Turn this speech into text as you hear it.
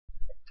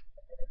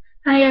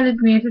Hi guys,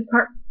 it's me. This is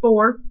part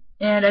 4,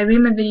 and I made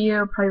my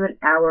video probably about an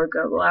hour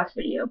ago. The last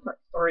video, part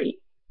 3.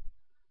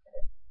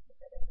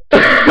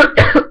 I'm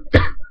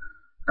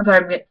sorry,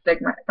 I'm getting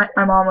sick.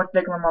 My mom was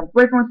sick, my mom's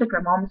boyfriend was sick, my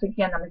mom was sick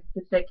again, I'm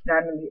sick, and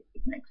I'm gonna get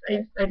sick next. I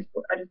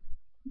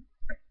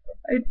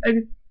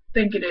just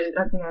think it is.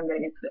 I think I'm gonna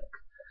get sick.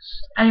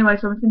 Anyway,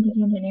 so I'm just gonna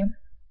continue.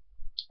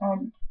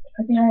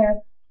 I think I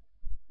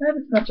have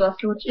a special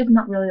offer, which is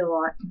not really a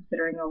lot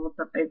considering all the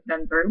stuff I've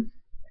been through.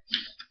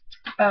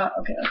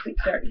 Okay, let's get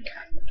started.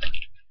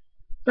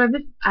 So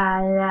this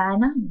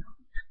eyeliner.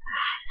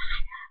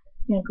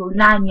 Gonna go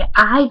line your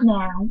eyes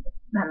now.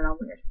 I don't know,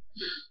 weird.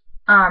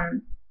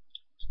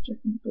 Just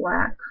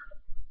black.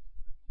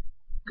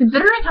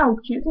 Considering how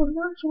cute those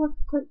were, so let's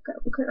click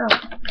up.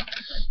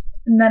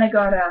 And then I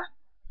got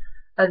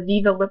a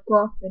Viva lip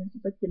gloss, and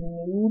it's like the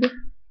nude,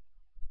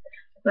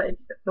 but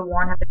it's the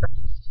one has like a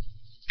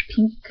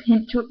pink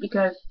hint to it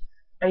because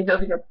I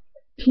got like a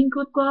pink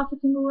lip gloss I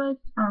think it was.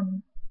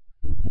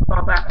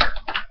 All back.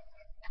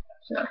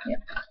 So yeah.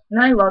 And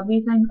then I love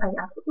these things. I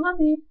absolutely love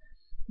these.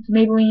 It's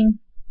Maybelline.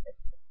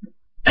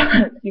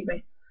 Excuse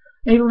me.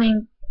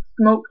 Maybelline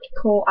Smoked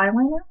Kohl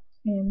Eyeliner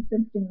and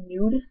Simpson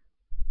Nude.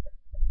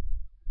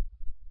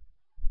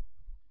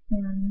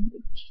 And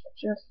it's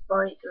just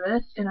like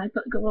this, and I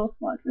put like a little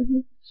spot right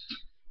here.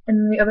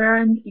 And the other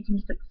end, you can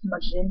just like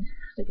smudge it in.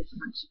 Like a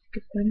smudge.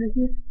 Like a right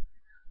here.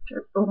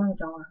 Sure. Oh my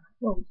god.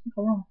 Whoa, what's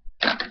go wrong?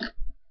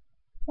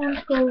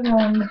 What's go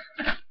wrong?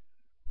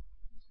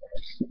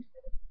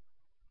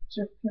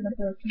 Just gonna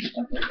throw some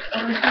stuff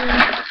over here.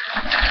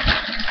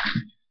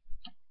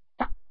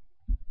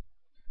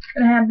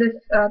 And I have this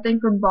thing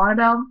from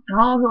Bonnabelle. And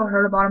all who have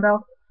heard of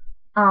Bonnabelle,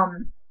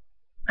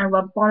 I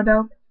love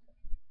Bonnabelle.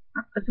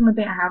 That's the only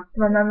thing I have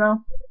from them though.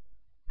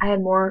 I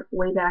had more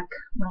way back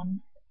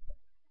when.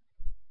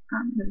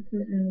 This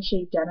is in the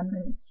shade Denim,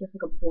 and it's just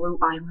like a blue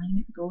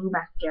eyeliner, blue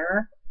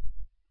mascara.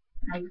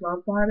 I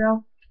love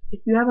Bonnabelle.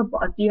 If you have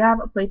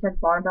a place that's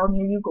Bonnabelle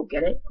near you, go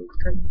get it. Go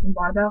try some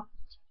Bonnabelle.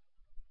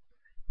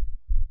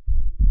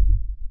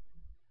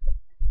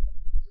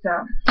 So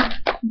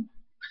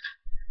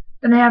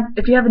then I have,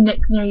 if you have a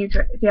NYX near you,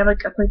 if you have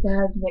like a place that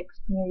has NYX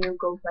near you,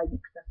 go buy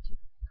NYX stuff too.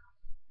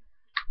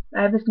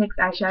 I have this NYX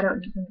eyeshadow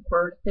and it's in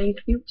birthday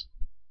suit,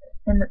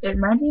 and it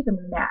reminds me of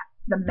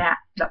the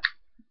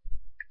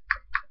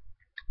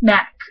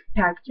MAC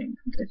packaging.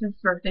 This is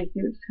birthday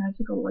suit. It's kind of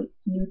like a light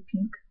nude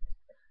pink.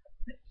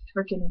 It's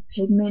freaking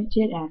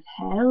pigmented as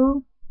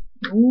hell.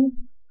 Ooh,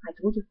 I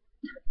told you.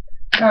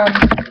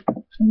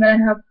 And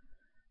then I have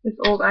this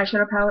old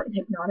eyeshadow palette in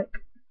Hypnotic,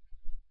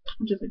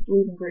 which is like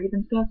blues and grays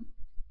and stuff.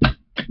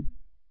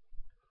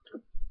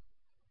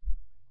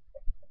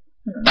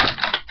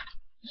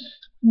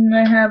 And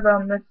I have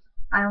this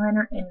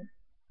eyeliner in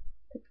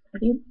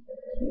Pretty.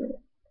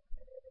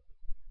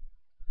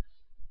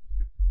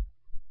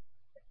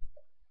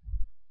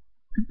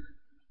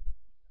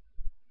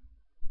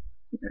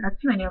 I have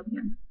my nails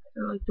again,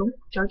 so like don't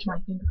judge my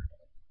finger.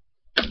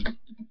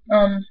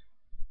 I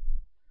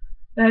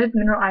have this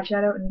mineral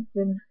eyeshadow and it's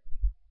in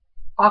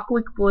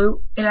Aqua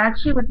Blue. And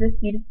actually with this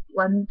you just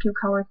blend the two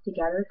colors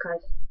together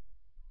because it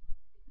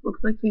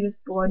looks like you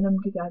just blend them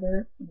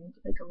together and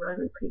it's like a really,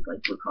 really pretty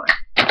light blue color.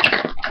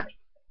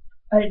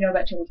 I didn't know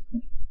that till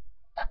recently.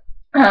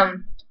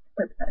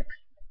 Quite pathetic.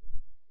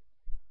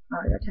 Oh,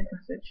 I got a text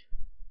message.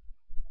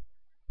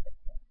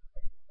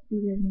 You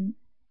didn't.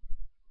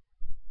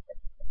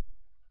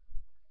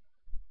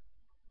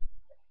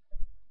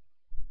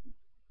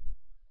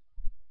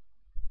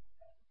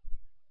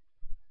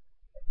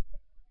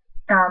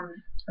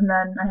 And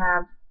then I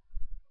have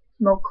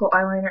Smoked Kohl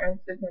Eyeliner and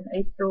it's in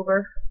Ice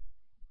Silver.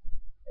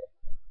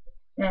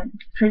 And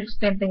pretty much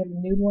the same thing as the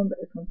nude one, but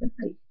this one's in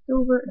Ice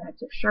Silver, and I have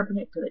to sharpen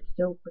it so it's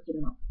still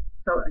freaking out.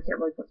 So I can't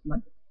really put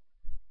smudge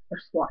or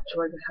swatch,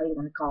 whatever how you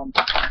want to call them.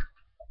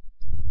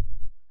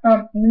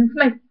 And this is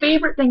my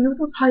favorite thing. This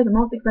was probably the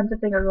most expensive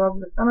thing I got over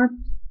the summer.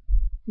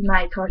 This is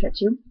my color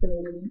tattoo, the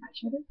Maybelline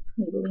eyeshadow.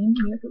 Maybelline,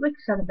 it's like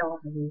 $7 I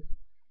believe.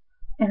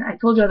 And I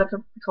told you that's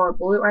the color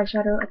blue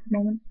eyeshadow at the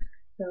moment,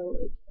 so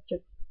it's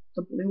just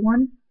the blue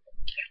one.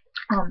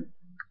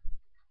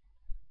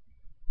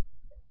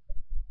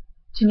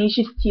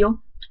 Tenacious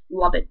Teal,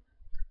 love it.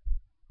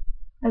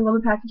 I love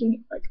the packaging.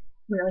 It's like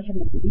really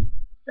heavy duty,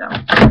 so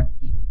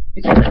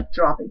you can like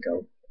drop and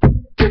go.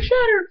 It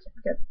shatters.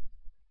 Okay,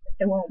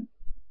 it won't.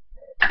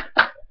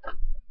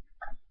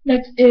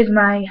 Next is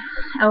my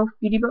e.l.f.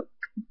 Beauty Book,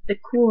 the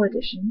Cool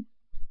Edition.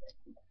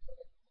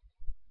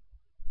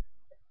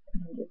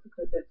 And it looks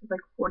like this. It's like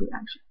 40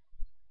 actually.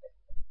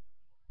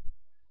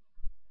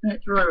 And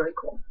it's really, really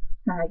cool.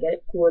 And I get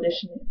it, Cool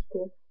Edition, it's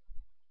cool.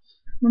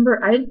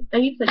 Remember, I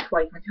used it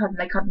twice. My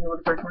cousin was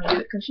the first one to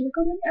use it because she was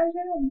like, oh,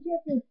 yeah,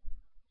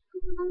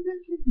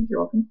 you're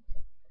welcome.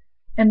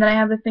 And then I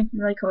have this thing from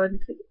Really Color,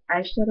 this like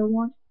eyeshadow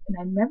one, and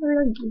I never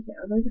really used it.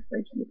 I was really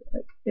afraid to use it.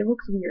 Like, it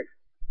looks weird.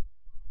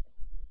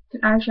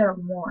 It's an eyeshadow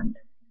wand.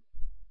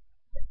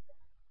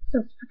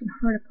 So it's freaking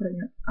hard to put in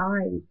your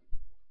eyes.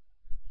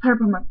 It's hard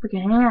to put in my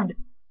freaking hand.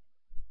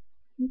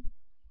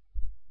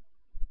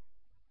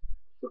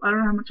 so I don't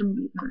know how much I'm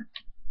beating this.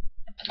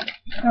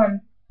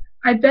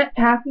 I bet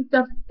half the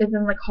stuff is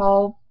in like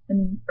hauls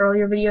in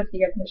earlier videos, so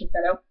you guys can check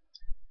that out.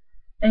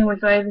 Anyway,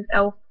 so I have this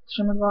elf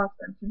shimmer gloss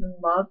that I'm in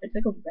love. It's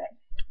like a red.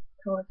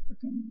 So it's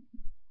freaking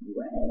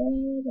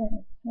red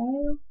as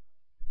hell.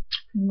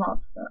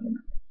 Love that.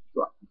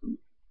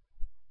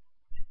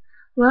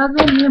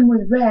 Loving him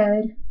with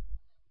red.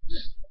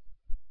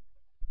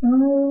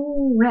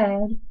 Oh,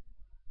 red.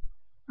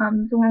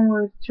 The one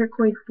with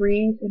turquoise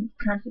breeze and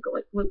kind of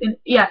like blue. And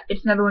yeah,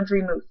 it's another one,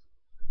 Dream Moose.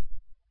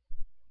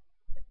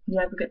 You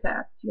guys will get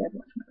that. You guys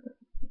watch my video.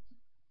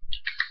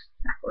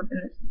 Backwards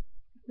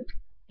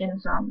in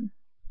some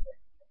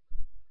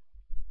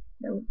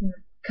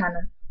kind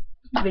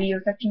of video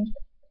section.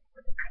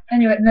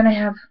 Anyway, and then I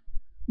have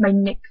my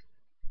NYX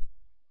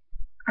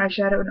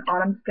eyeshadow in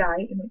Autumn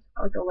Sky, and it's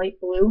like a light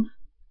blue.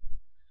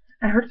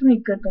 I heard so many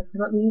good things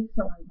about these,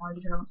 so I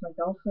wanted to try it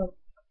myself. So,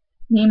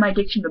 me and my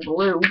addiction to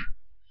blue.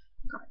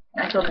 God,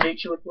 I still have an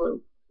addiction with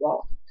blue.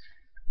 Wow.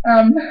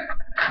 And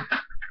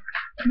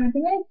I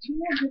think I have 2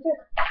 more. Is it?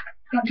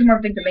 Not 2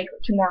 more things to make,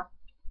 but 2 more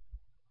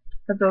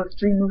of those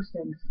Dream Moose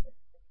things.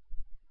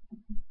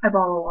 I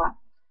bought a lot.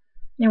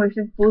 Anyways,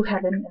 this is Blue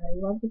Heaven, and I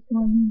love this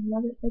one. I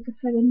love it like a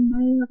heaven. I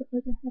love it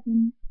like a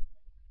heaven.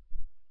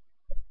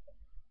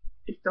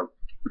 It's so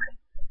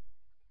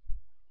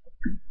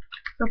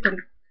pretty.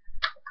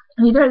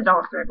 And these are at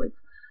dollar store, I believe.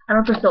 I don't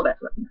know if they're still there,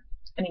 but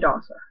any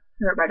dollar store.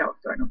 They're at my dollar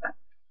store, I know that.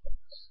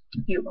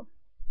 A few of them.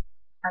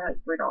 I like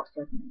 $3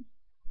 stores.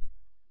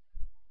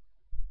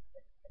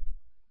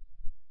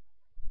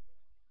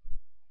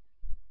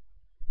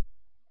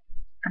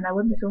 And I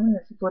wouldn't be filming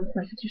this if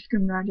my sister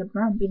screaming around jumping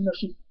around, even though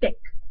she's sick.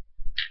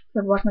 So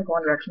I've watched my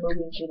One Direction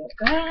movie and she's like,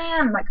 ah!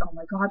 I'm like, oh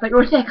my god, I thought you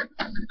were sick.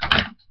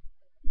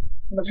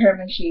 And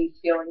apparently she's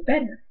feeling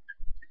better.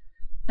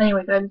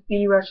 Anyways, I have this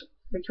Beauty Rush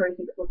Victoria's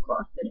Secret lip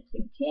gloss and it's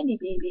in Candy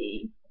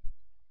Baby.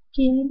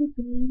 Candy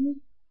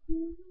Baby.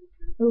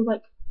 It was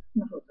like,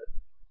 what was it?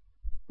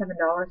 $7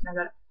 and I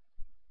got it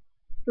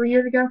 3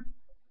 years ago.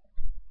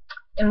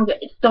 And look at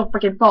it, it's still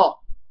freaking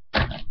fall.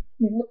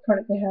 These lip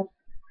products they have.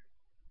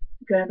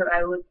 Good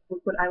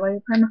liquid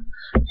eyeliner primer.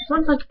 This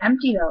one's like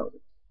empty though.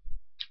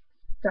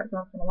 Start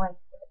going away.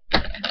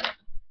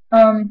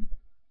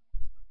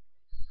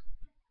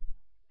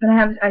 Then I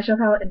have this eyeshadow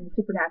palette in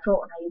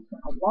Supernatural, and I use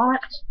one a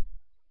lot.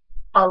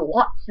 A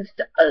lot,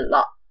 sister, a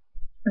lot.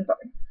 I'm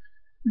sorry.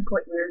 I'm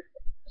quite weird.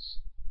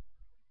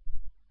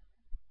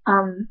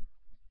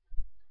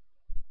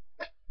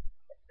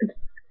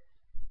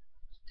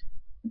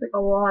 It's like a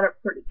lot of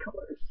pretty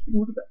colors.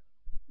 Look at that.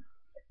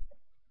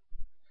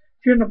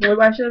 If you're in the blue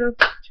eyeshadows,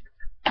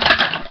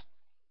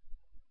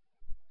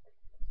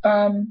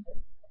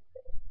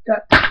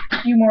 got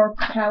a few more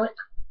palettes,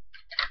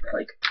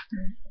 like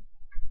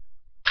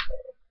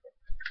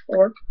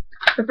 4.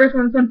 The first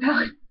one's one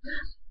palette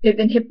is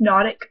in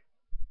Hypnotic.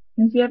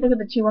 And see, if I look at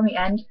the 2 on the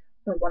end,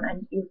 or one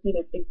end, you'll see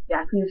they're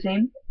exactly the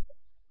same.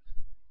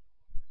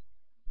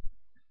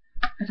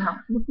 I don't know.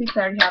 Look, I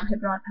already have a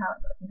Hypnotic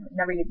palette, but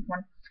never use this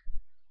one.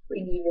 But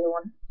you need the other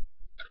one.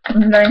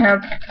 And then I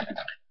have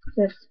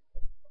this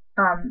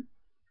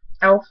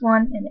elf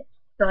one, and it's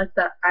like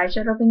the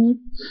eyeshadow thingy.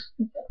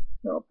 It's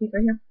a little piece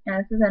right here. And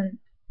this is an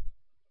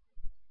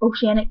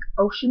Ocean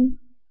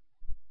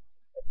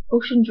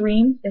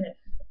Dreams, and it's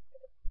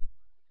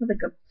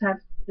like has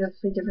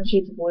just different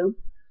shades of blue.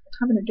 I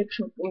have an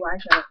addiction with blue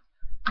eyeshadow.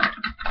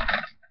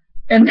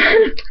 And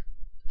then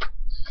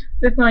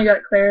this one I got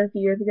at Claire's a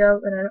few years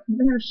ago, and I don't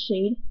even have a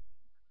shade.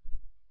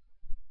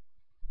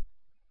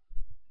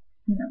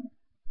 No.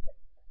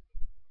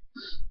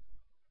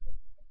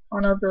 I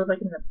don't know if it was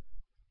like in the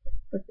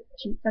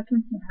cheap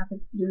section, and have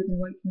it blue and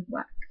white and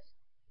black.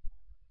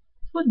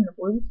 It wasn't the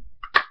blues.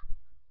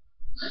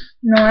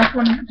 And the last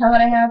one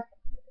palette I have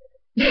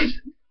is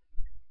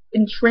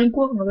in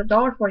Tranquil, and it was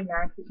 $1.49,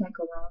 so you can't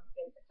go wrong.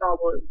 It's all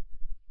blue.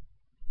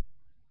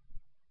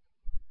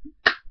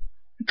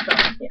 So,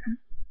 yeah.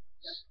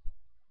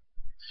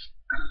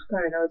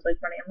 God, I know it's like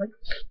funny. I'm like,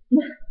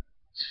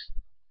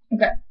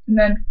 okay, and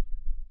then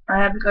I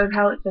have this other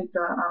palette, it's like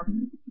the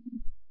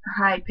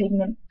high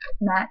pigment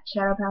matte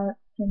shadow palette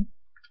thing,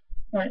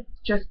 and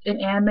it's just an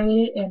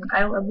animated, and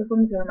I love this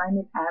one because it reminds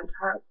me of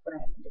Avatar, but I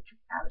have a picture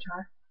of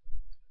Avatar,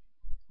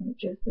 and it's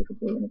just like a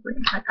blue and a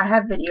green. I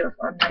have videos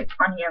on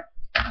here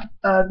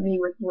of me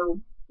with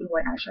blue and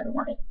white eyeshadow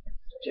on it.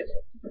 It's just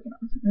freaking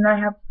awesome. And then I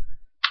have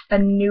a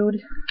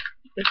nude.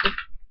 It's just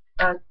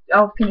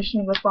elf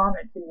conditioning lip balm.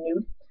 It's a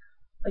nude.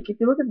 Like if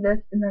you look at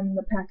this and then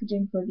the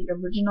packaging for the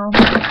original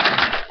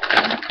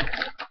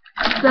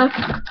stuff,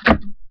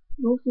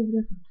 you'll see the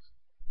difference.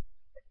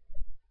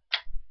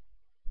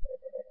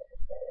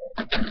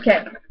 Okay,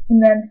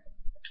 and then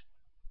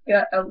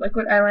got a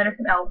liquid eyeliner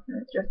from Elf,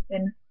 and it's just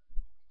in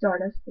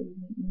Stardust, so you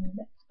need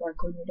that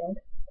sparkle in your day.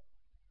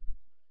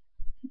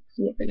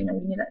 See it, but you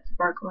need that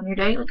sparkle in your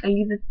day. Like I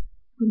use this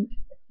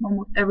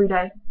almost every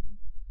day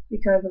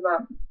because of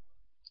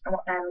I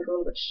want to add like a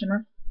little bit of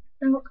shimmer.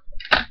 And look.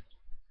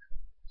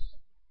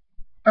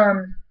 I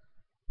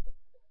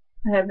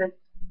have this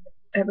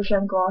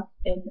Evershine gloss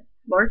in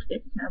large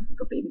stick, kind of like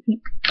a baby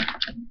pink.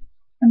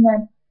 And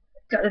then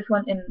got this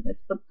one in this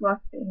lip gloss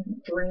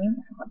in green.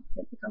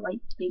 It's like a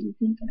light baby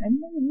pink, and I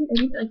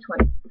used it like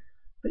twice.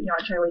 But you know,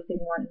 I try wasting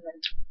one and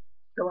then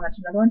go on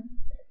to another one.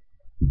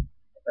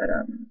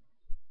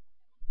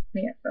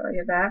 But yeah, so I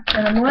get that.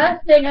 And then the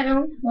last thing I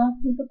own, last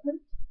makeup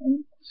product,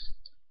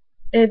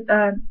 is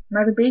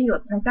my baby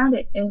lip. I found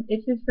it, and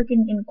it's just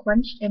freaking in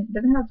quenched, and it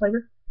doesn't have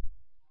flavor,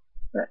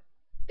 but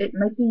it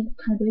might be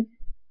kind of big.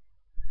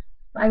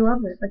 But I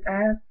love it. Like,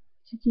 I have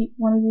to keep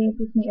one of these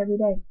with me every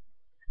day.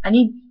 I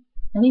need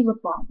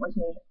lip balm with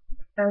me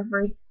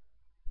every day.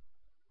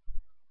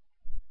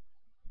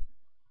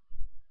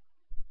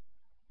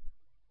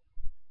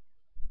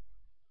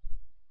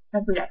 I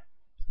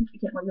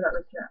can't live without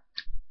lip balm.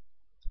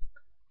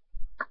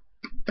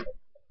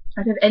 I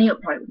have any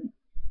lip product with me.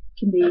 It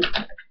can be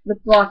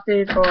lip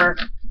glosses or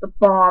lip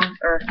balms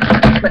or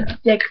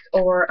lipsticks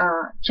or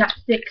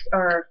chapsticks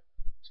or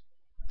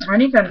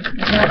anything.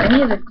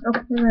 Any of this. Oh,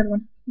 there's another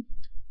one.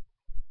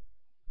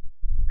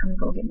 I'm gonna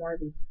go get more of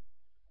these.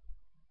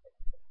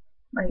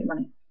 I need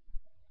money.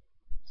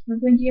 So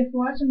thank you for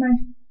watching my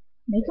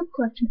makeup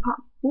collection part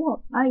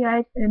 4. Bye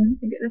guys, and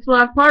I get this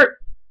last part.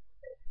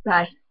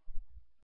 Bye.